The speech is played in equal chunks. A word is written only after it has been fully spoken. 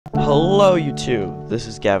Hello YouTube, this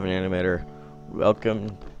is Gavin Animator.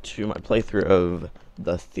 Welcome to my playthrough of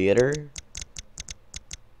The Theater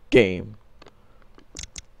game.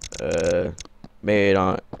 Made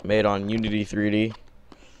on Unity 3D.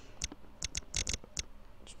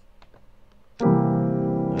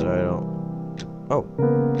 But I don't. Oh.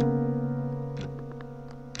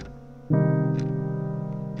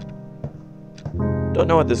 Don't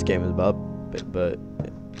know what this game is about, but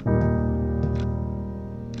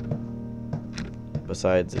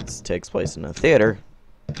besides it takes place in a theater.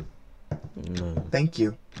 Thank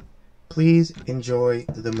you. Please enjoy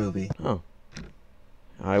the movie. Oh.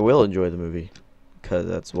 I will enjoy the movie. Because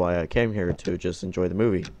that's why I came here, to just enjoy the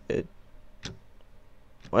movie.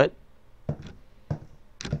 What?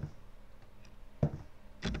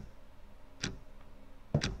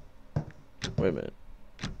 Wait a minute.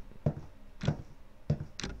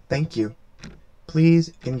 Thank you.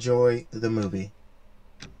 Please enjoy the movie.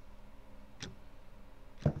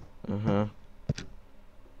 Uh-huh.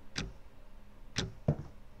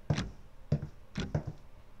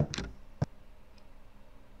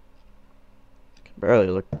 Can barely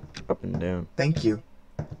look up and down. Thank you.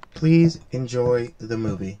 Please enjoy the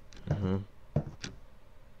movie. Uh-huh.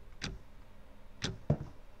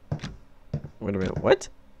 Wait a minute, what?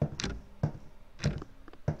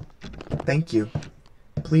 Thank you.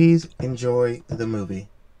 Please enjoy the movie.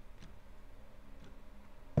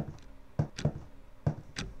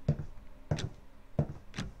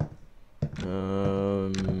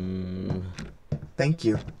 Thank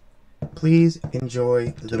you. Please enjoy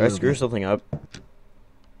the movie. Did I screw something up?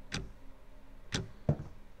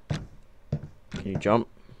 Can you jump?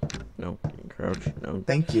 No. Can you crouch? No.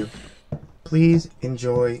 Thank you. Please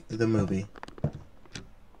enjoy the movie.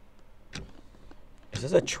 Is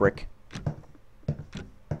this a trick?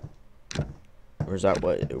 Or is that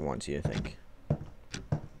what it wants you to think?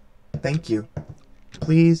 Thank you.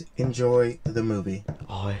 Please enjoy the movie.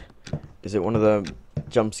 Oh, is it one of the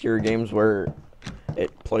jump scare games where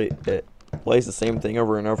it plays the same thing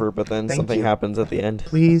over and over, but then Thank something you. happens at the end?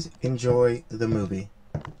 Please enjoy the movie.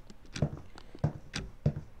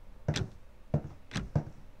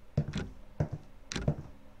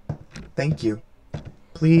 Thank you.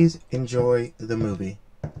 Please enjoy the movie.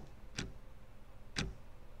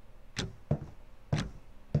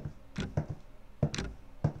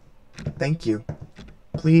 Thank you.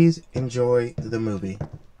 Please enjoy the movie.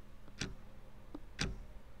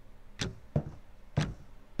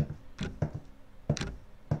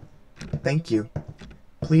 Thank you.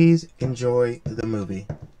 Please enjoy the movie.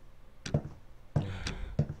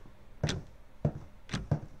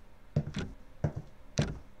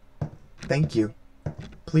 Thank you.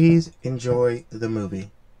 Please enjoy the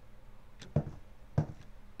movie.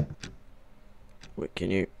 Wait,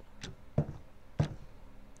 can you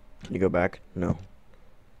go back? No.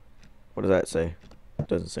 What does that say? It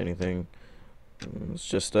doesn't say anything. It's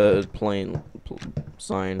just a plain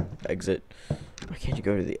sign, exit. Why can't you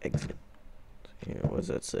go to the exit? Yeah, what does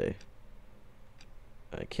that say?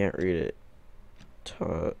 I can't read it.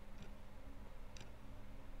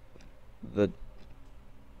 The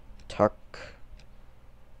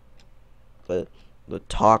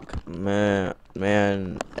talk man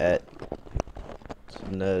at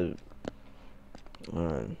the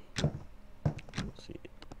let's see,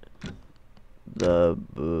 the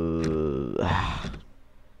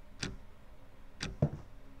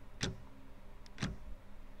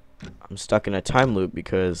I'm stuck in a time loop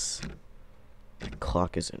because the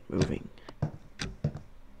clock isn't moving.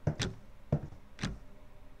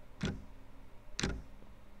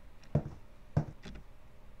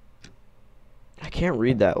 I can't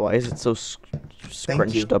read that. Why is it so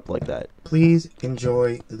scrunched up like that? Please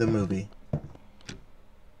enjoy the movie.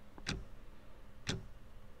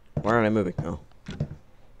 Why aren't I moving? Oh.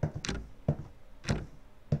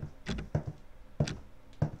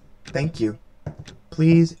 Thank you.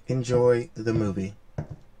 Please enjoy the movie.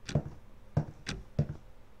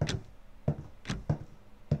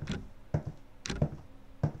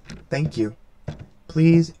 Thank you.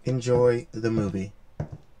 Please enjoy the movie.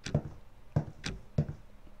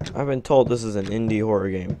 I've been told this is an indie horror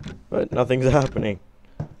game, but nothing's happening.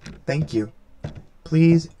 Thank you.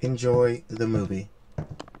 Please enjoy the movie.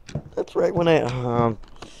 That's right when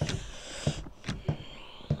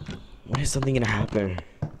when is something gonna happen?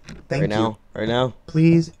 Thank Right you. now? Right now?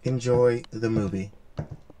 Please enjoy the movie.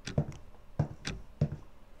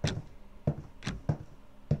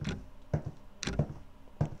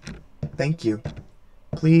 Thank you.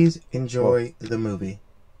 Please enjoy the movie.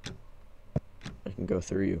 I can go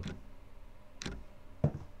through you.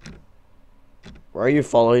 Why are you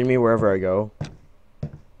following me wherever I go?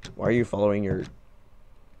 Why are you following your...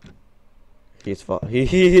 He's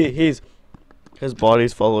his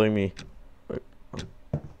body's following me. Wait, oh.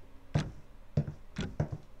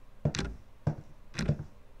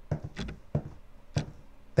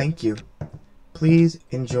 Thank you. Please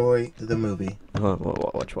enjoy the movie.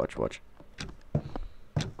 Watch.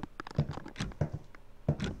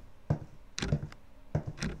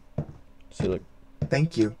 See, look.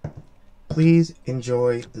 Thank you. Please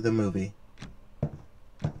enjoy the movie.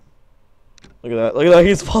 Look at that.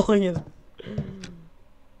 He's following his...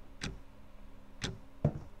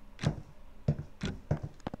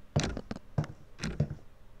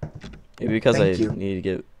 Maybe because Thank I you. need to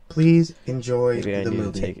get... Please enjoy Maybe I the need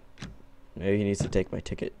movie. to take... Maybe he needs to take my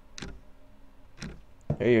ticket.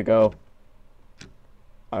 Here you go.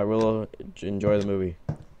 I will enjoy the movie.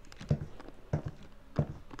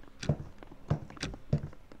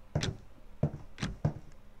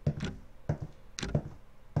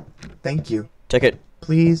 Thank you. Ticket.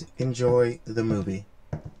 Please enjoy the movie.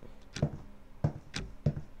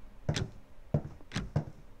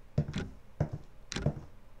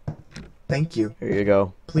 Thank you. Here you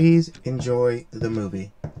go. Please enjoy the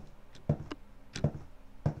movie.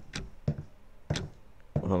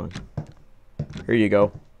 Hold on. Here you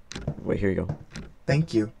go. Wait, here you go.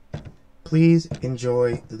 Thank you. Please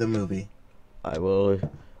enjoy the movie. I will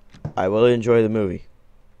enjoy the movie.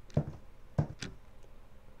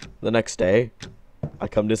 The next day, I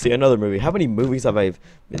come to see another movie. How many movies have I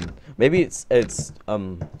been? Maybe it's a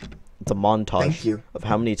montage Thank you. of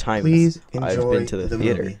how many times Please I've enjoy been to the the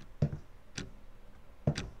theater. movie.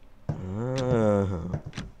 Ah.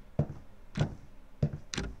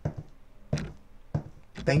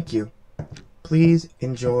 Thank you. Please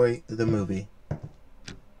enjoy the movie.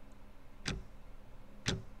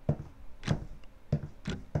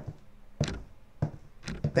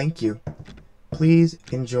 Thank you. Please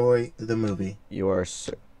enjoy the movie. You are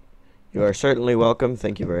certainly welcome.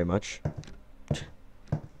 Thank you very much.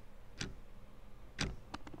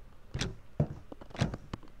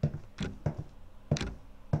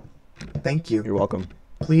 Thank you. You're welcome.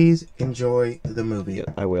 Please enjoy the movie. Yeah,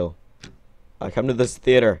 I will. I come to this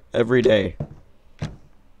theater every day.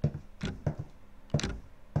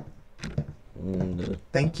 And,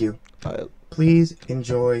 Thank you. Please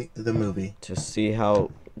enjoy the movie. to see how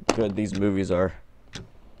good these movies are.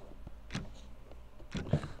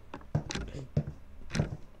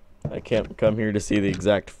 I can't come here to see the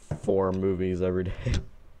exact 4 movies every day.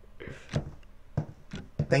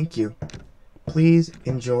 Thank you. Please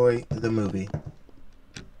enjoy the movie.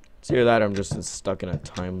 It's either that or I'm just stuck in a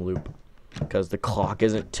time loop because the clock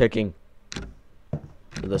isn't ticking.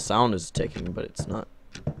 The sound is ticking, but it's not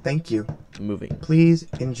Thank you. moving. Please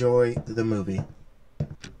enjoy the movie.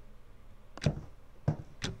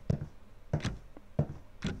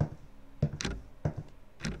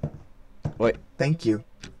 Wait, Thank you.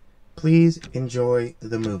 Please enjoy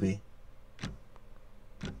the movie.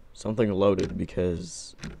 something loaded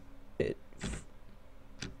because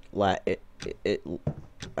I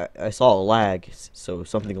saw a lag, so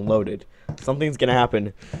something loaded. Something's gonna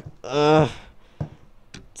happen.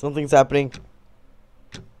 Something's happening.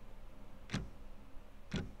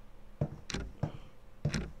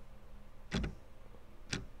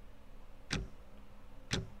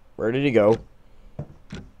 Where did he go?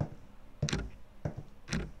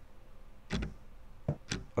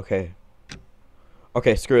 Okay.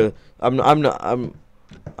 Okay, screw it. I'm out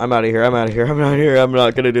of here. I'm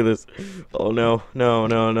not gonna do this. Oh no. No.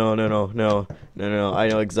 I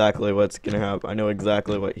know exactly what's gonna happen. I know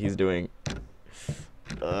exactly what he's doing.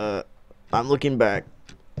 I'm looking back.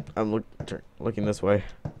 I'm looking this way.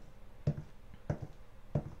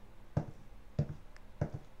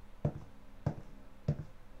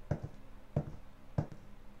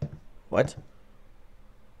 What?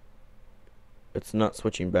 It's not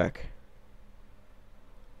switching back.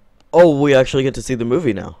 Oh, we actually get to see the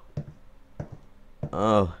movie now.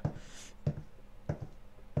 Oh.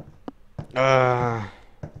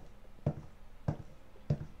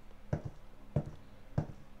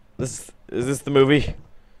 Is this the movie?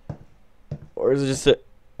 Or is it just a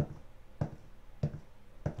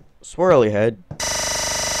swirly head?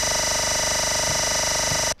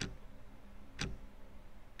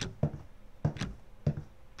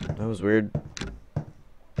 That was weird.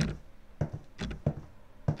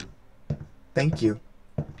 Thank you.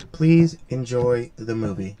 Please enjoy the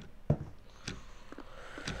movie.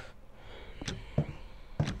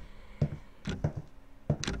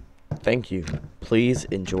 Thank you. Please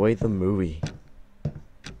enjoy the movie.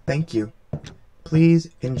 Thank you. Please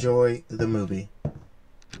enjoy the movie.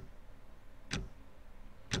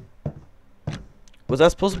 Was that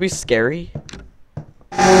supposed to be scary?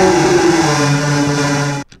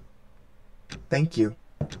 Thank you.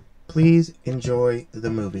 Please enjoy the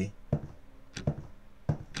movie.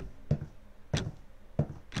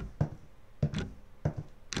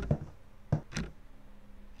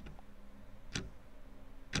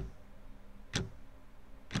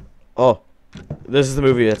 Oh, this is the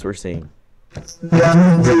movie that we're seeing.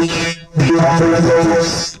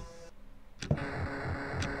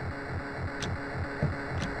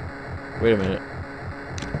 Wait a minute.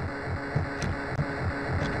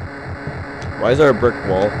 Why is there a brick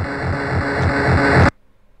wall?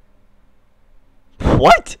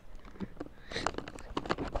 What?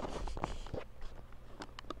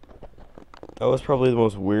 That was probably the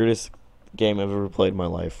most weirdest game I've ever played in my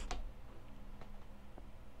life.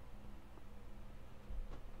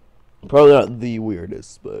 Probably not the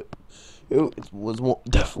weirdest, but it was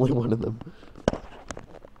definitely one of them.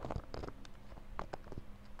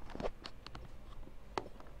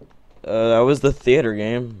 That was the theater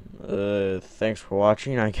game. Thanks for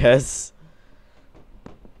watching, I guess.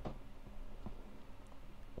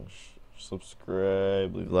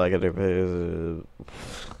 Subscribe, leave a like, I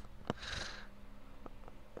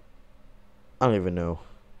don't even know.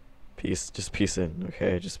 Peace, just peace in,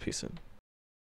 okay? Just peace in.